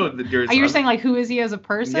 I know that Gary's. You're saying, like, who is he as a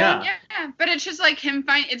person? Yeah, but it's just like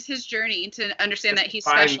it's his journey to understand that he's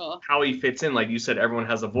special. How he fits in, like you said, everyone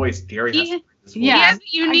has a voice. Gary has a voice. Yeah, he has a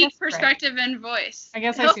unique perspective and voice. I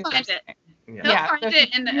guess he'll find it. He'll find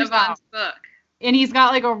it in Yvonne's book. And he's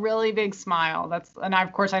got like a really big smile. And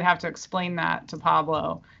of course I'd have to explain that to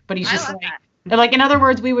Pablo. But he's just like, in other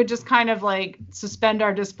words, we would just kind of like suspend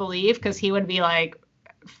our disbelief because he would be like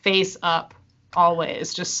face up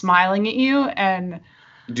always, just smiling at you. And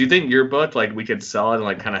do you think your book, like, we could sell it and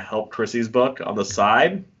like kind of help Chrissie's book on the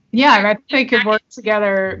side? Yeah, I think they could work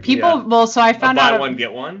together. So I found out. Buy one,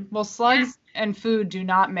 get one? Well, slugs and food do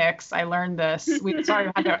not mix. I learned this.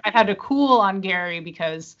 I had to cool on Gary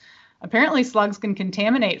because apparently slugs can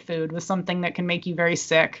contaminate food with something that can make you very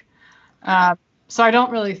sick. So I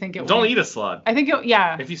don't really think it. Don't eat a slug. I think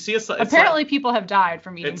If you see a slug, apparently people have died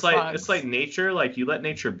from eating slugs. It's like nature. Like, you let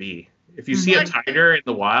nature be. If you see a tiger in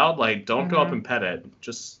the wild, like, don't go up and pet it.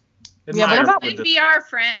 Just admire. They be our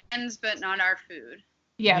friends, but not our food.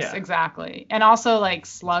 Yes, exactly. And also, like,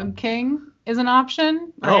 Slug King is an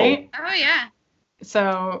option, right? Oh yeah.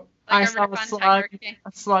 So like, I saw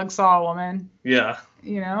a slug saw a woman. Yeah.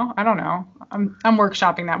 You know, I don't know. I'm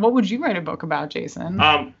workshopping that. What would you write a book about, Jason?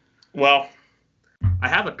 Well, I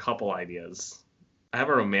have a couple ideas. I have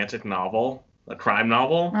a romantic novel. A crime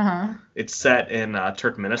novel. It's set in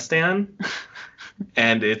Turkmenistan,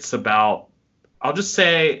 and it's about. I'll just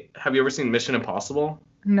say, have you ever seen Mission Impossible?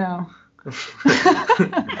 No.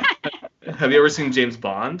 Have you ever seen James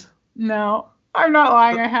Bond? No, I'm not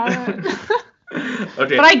lying. I haven't.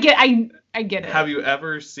 Okay. But I get it. Have you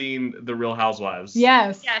ever seen The Real Housewives?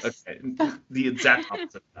 Yes. Okay. The exact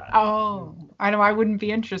opposite of that. Oh, I know. I wouldn't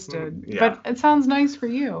be interested. Yeah. But it sounds nice for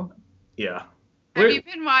you. Yeah. Have you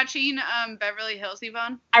been watching Beverly Hills,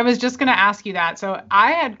 Yvonne? I was just going to ask you that. So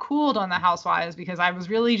I had cooled on the Housewives because I was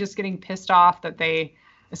really just getting pissed off that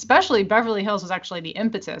especially Beverly Hills was actually the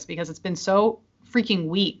impetus because it's been so freaking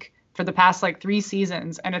weak for the past like 3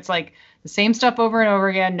 seasons. And it's like the same stuff over and over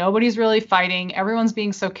again. Nobody's really fighting. Everyone's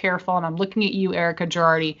being so careful. And I'm looking at you, Erica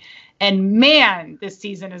Girardi. And man, this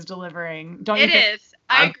season is delivering. Don't you think? It is.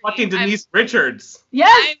 I'm fucking Denise Richards.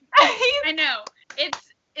 Yes. I know.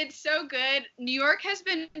 It's so good. New York has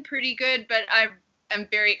been pretty good, but I'm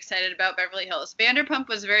very excited about Beverly Hills. Vanderpump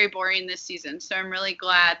was very boring this season, so I'm really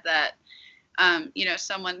glad that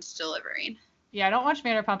someone's delivering. Yeah, I don't watch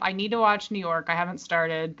Vanderpump. I need to watch New York. I haven't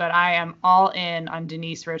started, but I am all in on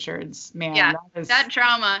Denise Richards. Man, yeah, that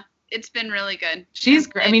drama. It's been really good. She's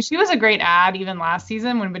great. I mean, she was a great ad even last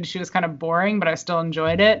season when she was kind of boring, but I still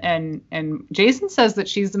enjoyed it. And Jason says that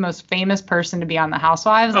she's the most famous person to be on The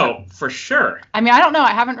Housewives. Oh, for sure. I mean, I don't know.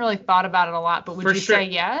 I haven't really thought about it a lot, but would you say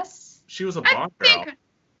yes? She was a Bond girl.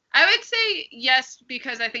 I would say yes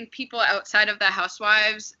because I think people outside of The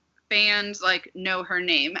Housewives fans like know her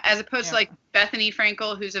name as opposed to like Bethany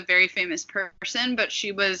Frankel, who's a very famous person, but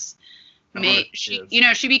she was.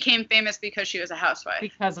 She became famous because she was a housewife.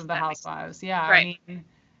 Because of the Housewives, yeah. Right. I mean,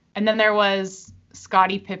 and then there was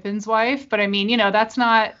Scottie Pippen's wife, but I mean, that's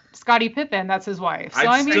not Scottie Pippen, that's his wife.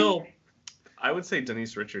 So I would say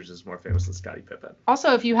Denise Richards is more famous than Scottie Pippen.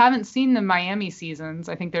 Also, if you haven't seen the Miami seasons,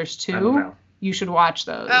 I think there's 2. You should watch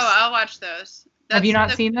those. Oh, I'll watch those. Have you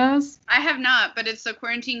not seen those? I have not, but it's the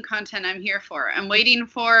quarantine content I'm here for. I'm waiting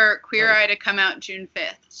for Queer Eye to come out June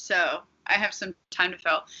 5th, so I have some time to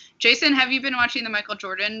fill. Jason, have you been watching the Michael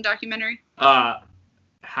Jordan documentary?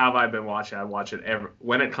 have I been watching? I watch it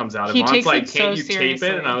when it comes out. He Yvonne's takes like, it can't so you tape it? seriously.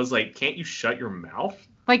 And I was like, can't you shut your mouth?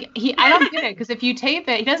 Like I don't get it, because if you tape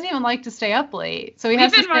it, he doesn't even like to stay up late, so he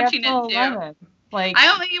has to stay up till 11. Like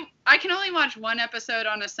I can only watch one episode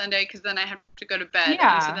on a Sunday because then I have to go to bed.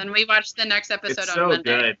 Yeah. And so then we watch the next episode It's on so Monday.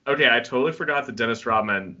 good. Okay, I totally forgot that Dennis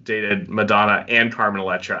Rodman dated Madonna and Carmen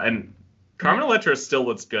Electra, and Carmen Electra still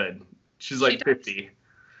looks good. She's like 50.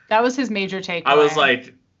 That was his major takeaway. I was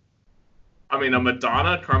like, I mean, a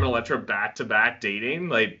Madonna, Carmen Electra back-to-back dating,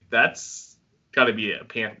 like, that's got to be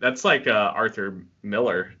that's like Arthur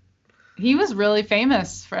Miller. He was really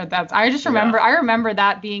famous for that. I remember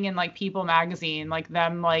that being in like People magazine, like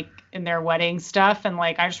them like in their wedding stuff, and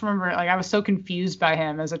like I just remember like I was so confused by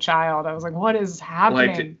him as a child. I was like, what is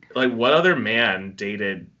happening? Like what other man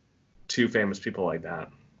dated two famous people like that?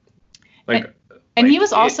 And he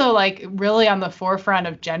was also like really on the forefront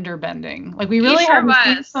of gender bending. Like we really hadn't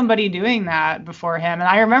seen somebody doing that before him. And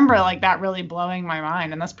I remember like that really blowing my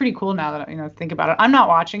mind. And that's pretty cool now that I think about it. I'm not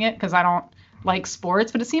watching it because I don't like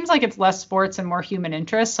sports, but it seems like it's less sports and more human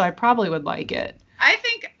interest. So I probably would like it. I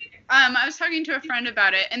think I was talking to a friend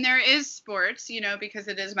about it, and there is sports, because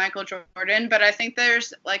it is Michael Jordan, but I think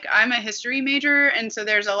there's like, I'm a history major, and so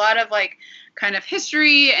there's a lot of like kind of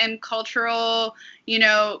history and cultural,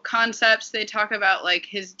 concepts. They talk about like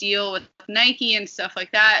his deal with Nike and stuff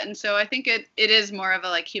like that. And so I think it is more of a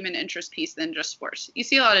like human interest piece than just sports. You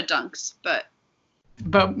see a lot of dunks, but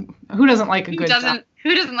who doesn't like a good dunk?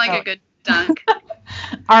 Who doesn't like a good dunk?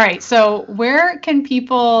 All right. So where can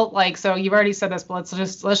people so you've already said this, but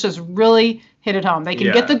let's just really hit it home. They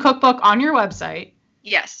can get the cookbook on your website.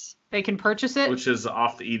 Yes. They can purchase it. Which is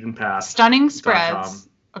Off the Eaten Path. Stunning spreads.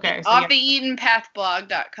 Okay. So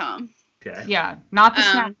offtheeatenpathblog.com. Okay. Yeah. Not the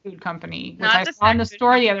snack food company, which I saw in the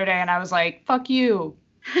store the other day, and I was like, fuck you.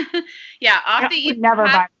 Yeah. Never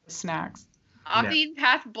buy snacks.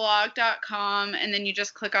 offtheeatenpathblog.com, and then you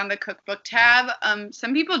just click on the cookbook tab.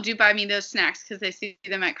 Some people do buy me those snacks because they see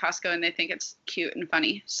them at Costco and they think it's cute and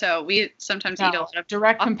funny. So we sometimes eat a lot of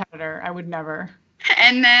direct competitor. I would never.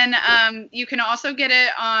 And then you can also get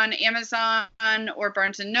it on Amazon or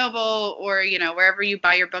Barnes & Noble or wherever you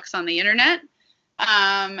buy your books on the internet.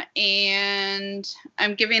 And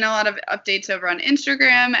I'm giving a lot of updates over on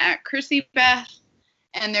Instagram at Chrissie Beth.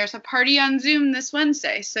 And there's a party on Zoom this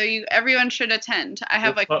Wednesday, so everyone should attend. I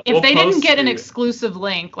have if they didn't get an exclusive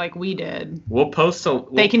link like we did,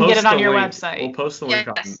 they can get it on your website. We'll post the link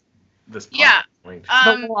on this podcast. Yeah. Link.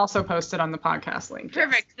 But we'll also post it on the podcast link.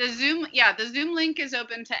 Perfect. Yes. The Zoom link is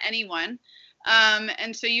open to anyone,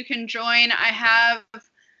 and so you can join. I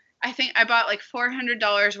think I bought like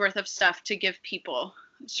 $400 worth of stuff to give people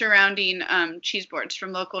surrounding cheese boards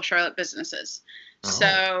from local Charlotte businesses. Oh.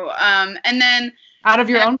 So and then. Out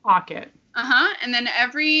of your own pocket. And then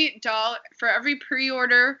for every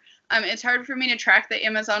pre-order, it's hard for me to track the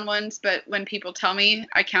Amazon ones, but when people tell me,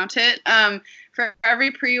 I count it. For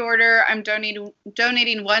every pre-order, I'm donating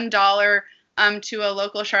 $1 to a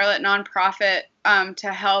local Charlotte nonprofit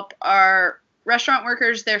to help our restaurant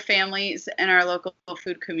workers, their families, and our local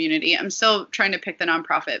food community. I'm still trying to pick the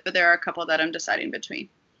nonprofit, but there are a couple that I'm deciding between.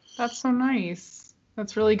 That's so nice.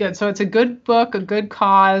 That's really good. So it's a good book, a good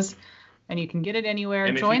cause. And you can get it anywhere.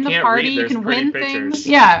 And join the party. You can win things.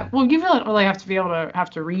 Yeah. Well, you really have to be able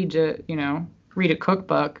to read it. Read a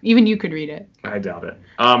cookbook. Even you could read it. I doubt it.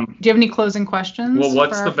 Do you have any closing questions? Well,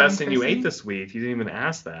 what's the best thing you ate this week? You didn't even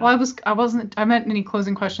ask that. Well, I meant any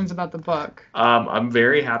closing questions about the book. I'm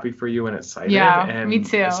very happy for you and excited. Yeah, and me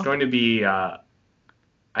too. It's going to be.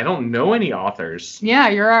 I don't know any authors. Yeah,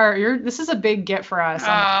 this is a big get for us.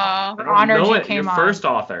 We're honored you came on. Your first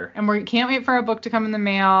author. And we can't wait for our book to come in the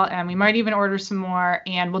mail, and we might even order some more,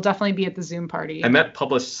 and we'll definitely be at the Zoom party. I meant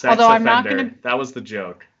published sex offender. I'm not gonna... That was the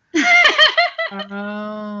joke.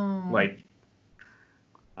 Oh. Like,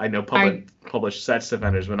 I know published sex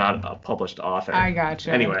offenders, but not a published author. I gotcha.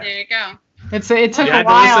 There Anyway. you go. It took a while. You had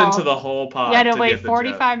to listen to the whole pod. You had to wait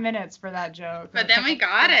 45 minutes for that joke. But then we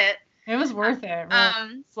got it. It was worth it.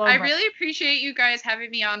 I really appreciate you guys having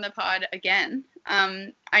me on the pod again. I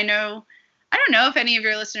don't know if any of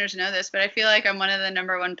your listeners know this, but I feel like I'm one of the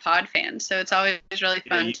 #1 pod fans. So it's always really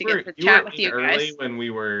fun to get to chat with you guys. When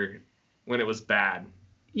it was bad.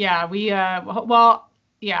 Yeah,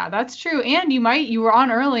 yeah, that's true. And you were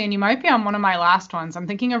on early, and you might be on one of my last ones. I'm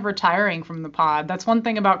thinking of retiring from the pod. That's one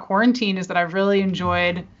thing about quarantine is that I've really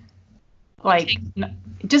enjoyed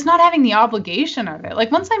just not having the obligation of it.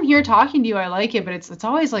 Like once I'm here talking to you, I like it, but it's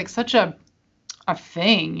always like such a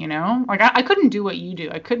thing, Like I couldn't do what you do.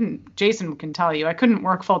 Jason can tell you, I couldn't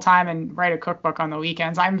work full time and write a cookbook on the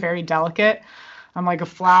weekends. I'm very delicate. I'm like a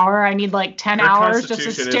flower. I need like 10 Your hours just to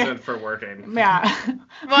constitution stare. isn't for working. Yeah.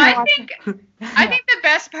 Well, I think the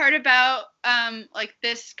best part about like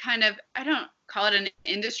this kind of, I don't call it an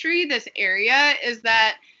industry, this area, is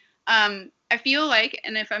that I feel like,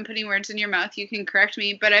 and if I'm putting words in your mouth, you can correct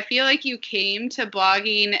me, but I feel like you came to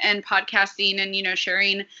blogging and podcasting and, you know,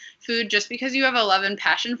 sharing food just because you have a love and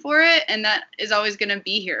passion for it, and that is always going to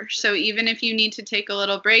be here. So even if you need to take a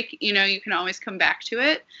little break, you know, you can always come back to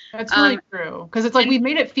it. That's really true. Because it's like we've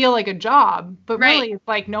made it feel like a job, but right. really it's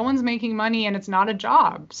like no one's making money and it's not a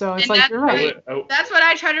job. So it's like, you're right. That's what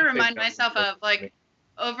I try to remind myself of. Like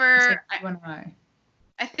over,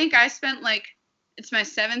 I think I spent like, it's my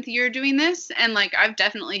 7th year doing this, and like I've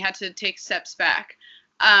definitely had to take steps back.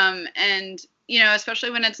 And you know,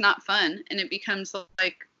 especially when it's not fun and it becomes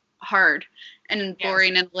like hard and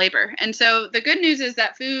boring and labor. And so the good news is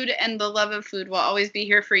that food and the love of food will always be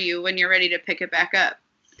here for you when you're ready to pick it back up.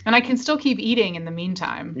 And I can still keep eating in the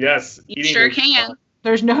meantime. Yes, you sure can. Fun.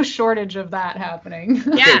 There's no shortage of that happening.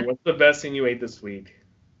 Yeah. Okay, what's the best thing you ate this week?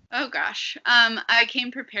 Oh gosh, I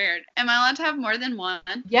came prepared. Am I allowed to have more than one?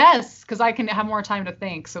 Yes, because I can have more time to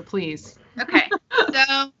think, so please. Okay,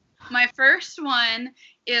 so my first one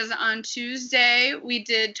is on Tuesday. We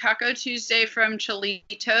did Taco Tuesday from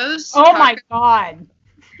Cholitos. Oh my God.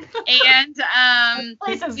 And this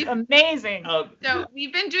place is amazing. So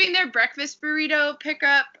we've been doing their breakfast burrito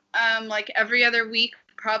pickup like every other week,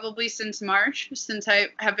 probably since March, since I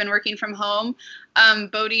have been working from home.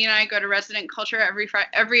 Bodie and I go to Resident Culture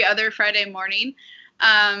every other Friday morning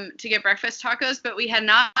to get breakfast tacos, but we had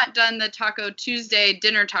not done the Taco Tuesday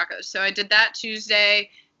dinner tacos. So I did that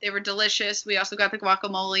Tuesday. They were delicious. We also got the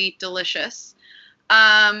guacamole, delicious.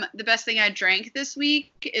 The best thing I drank this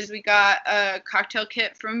week is we got a cocktail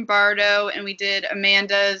kit from Bardo, and we did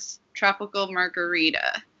Amanda's Tropical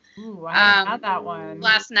Margarita. Ooh, I haven't had that one.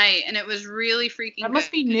 Last night, and it was really freaking good. That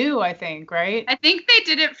must be new, I think, right? I think they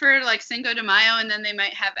did it for like Cinco de Mayo, and then they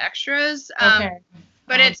might have extras. Okay.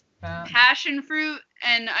 But it's passion fruit,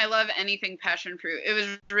 and I love anything passion fruit. It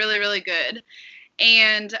was really, really good.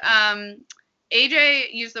 And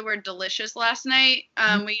AJ used the word delicious last night.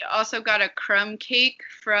 We also got a crumb cake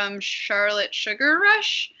from Charlotte Sugar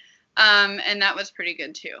Rush. And that was pretty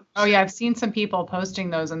good too. Oh yeah, I've seen some people posting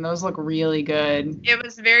those, and those look really good. It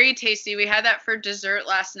was very tasty. We had that for dessert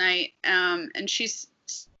last night. And she's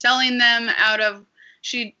selling them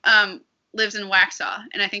she lives in Waxhaw,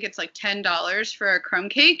 and I think it's like $10 for a crumb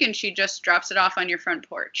cake, and she just drops it off on your front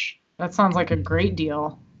porch. That sounds like a great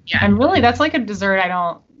deal. Yeah. And really, that's like a dessert I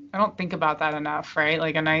don't think about that enough, right?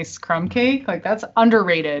 Like a nice crumb cake, like that's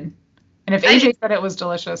underrated. And if AJ said it was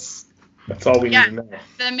delicious. That's all we need to know.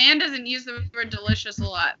 The man doesn't use the word delicious a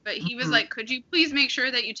lot, but he was like, could you please make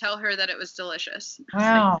sure that you tell her that it was delicious?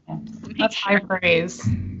 Wow. That's high praise.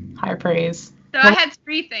 High praise. So I had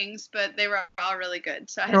 3 things, but they were all really good.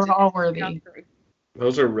 So they were all worthy.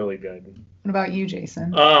 Those are really good. What about you,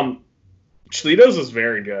 Jason? Cholitos is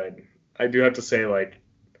very good. I do have to say, like,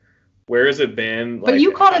 where has it been? But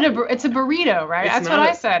you called it it's a burrito, right? That's what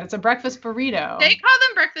I said. It's a breakfast burrito. They call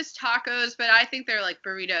them breakfast tacos, but I think they're like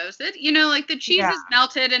burritos. You know, like the cheese is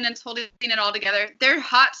melted and it's holding it all together. Their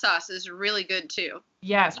hot sauce is really good too.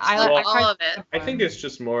 Yes, I like all of it. I think it's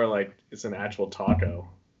just more like it's an actual taco.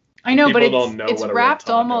 I know, but it's wrapped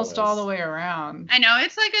almost all the way around. I know,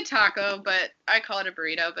 it's like a taco, but I call it a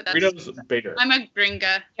burrito. But burrito's bigger. I'm a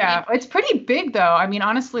gringa. Yeah, it's pretty big though. I mean,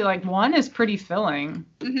 honestly, like one is pretty filling.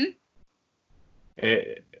 Mm-hmm.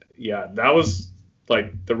 That was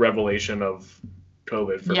like the revelation of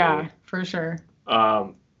COVID for me. Yeah, for sure.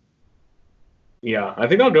 I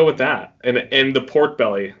think I'll go with that. And the pork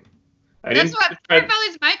belly. Pork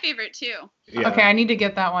belly's my favorite too. Yeah. Okay, I need to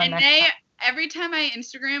get that one. And every time I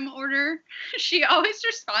Instagram order, she always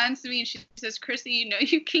responds to me and she says, Chrissy, you know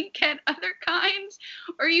you can get other kinds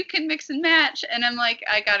or you can mix and match. And I'm like,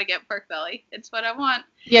 I got to get pork belly. It's what I want.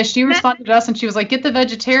 Yeah, she responded to us and she was like, get the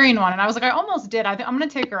vegetarian one. And I was like, I almost did. I'm going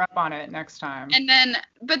to take her up on it next time.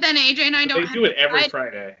 But then AJ and I don't do it every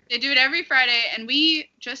Friday. They do it every Friday. And we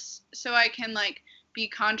just, so I can like be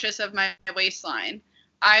conscious of my waistline,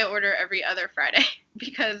 I order every other Friday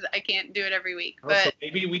because I can't do it every week. But so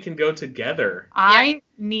maybe we can go together. I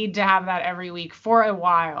need to have that every week for a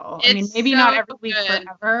while. I mean, maybe not every week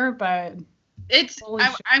forever, but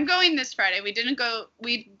I'm going this Friday. We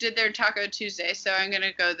did their Taco Tuesday, so I'm going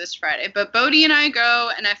to go this Friday. But Bodie and I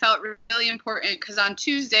go, and I felt really important because on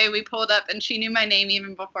Tuesday we pulled up and she knew my name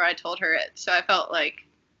even before I told her it. So I felt like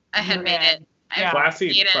I had made it.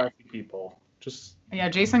 Classy people. Yeah,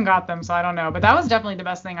 Jason got them, so I don't know. But that was definitely the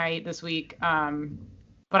best thing I ate this week.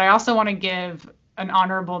 But I also want to give an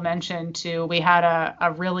honorable mention to, we had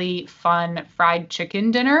a really fun fried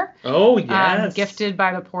chicken dinner. Oh, yes. Gifted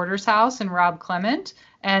by the Porter's House and Rob Clement.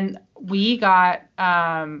 And we got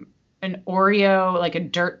an Oreo, like a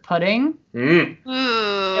dirt pudding. Ooh,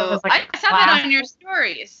 I saw that on your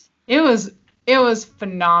stories. It was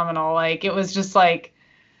phenomenal. Like, it was just like,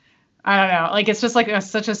 I don't know, like, it's just like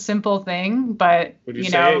such a simple thing, but you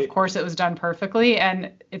know, of course it was done perfectly.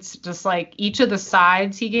 And it's just like each of the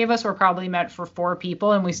sides he gave us were probably meant for 4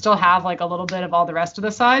 people, and we still have like a little bit of all the rest of the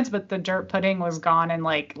sides, but the dirt pudding was gone in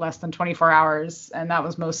like less than 24 hours, and that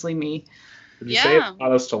was mostly me. Would you say it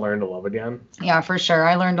taught us to learn to love again? Yeah, for sure.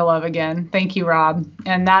 I learned to love again. Thank you, Rob.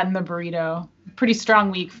 And that and the burrito. Pretty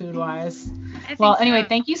strong week food-wise. Well, anyway,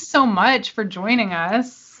 thank you so much for joining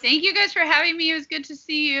us. Thank you guys for having me. It was good to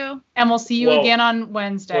see you. And we'll see you again on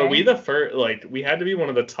Wednesday. Well, we had to be one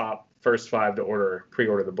of the top first 5 to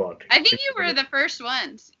pre-order the book. I think you were the first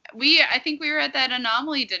ones. I think we were at that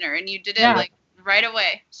Anomaly dinner, and you did it like right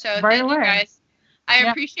away. So thank you guys. I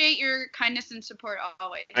appreciate your kindness and support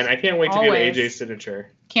always. And I can't wait to get AJ's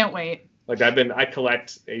signature. Can't wait. Like I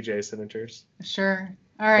collect AJ signatures. Sure.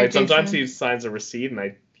 All right. Like sometimes he signs a receipt and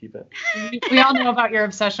I keep it. We all know about your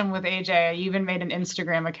obsession with AJ. You even made an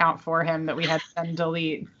Instagram account for him that we had to then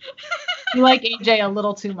delete. You like AJ a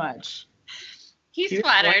little too much. He's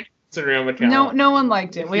flattered. Instagram account. No one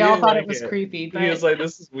liked it. We all thought it was creepy. But he was like,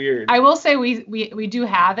 "This is weird." I will say we do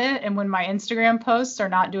have it, and when my Instagram posts are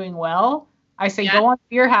not doing well, I say go on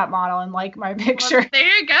Beer Hat Model and like my picture. Well,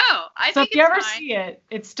 there you go. So if you ever see it,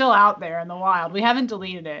 it's still out there in the wild. We haven't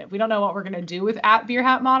deleted it. We don't know what we're gonna do with @Beer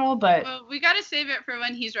Hat Model, but we gotta save it for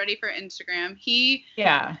when he's ready for Instagram. He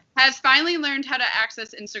has finally learned how to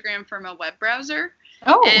access Instagram from a web browser.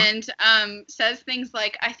 Oh. And says things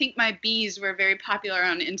like, "I think my bees were very popular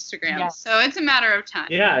on Instagram." Yes. So it's a matter of time.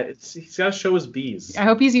 Yeah, he's got to show his bees. I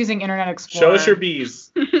hope he's using Internet Explorer. Show us your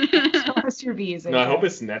bees. Show us your bees. No, I hope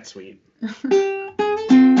it's NetSuite.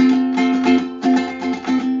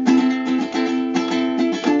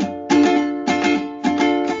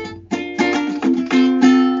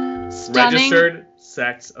 Registered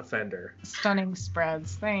sex offender. Stunning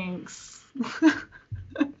spreads. Thanks.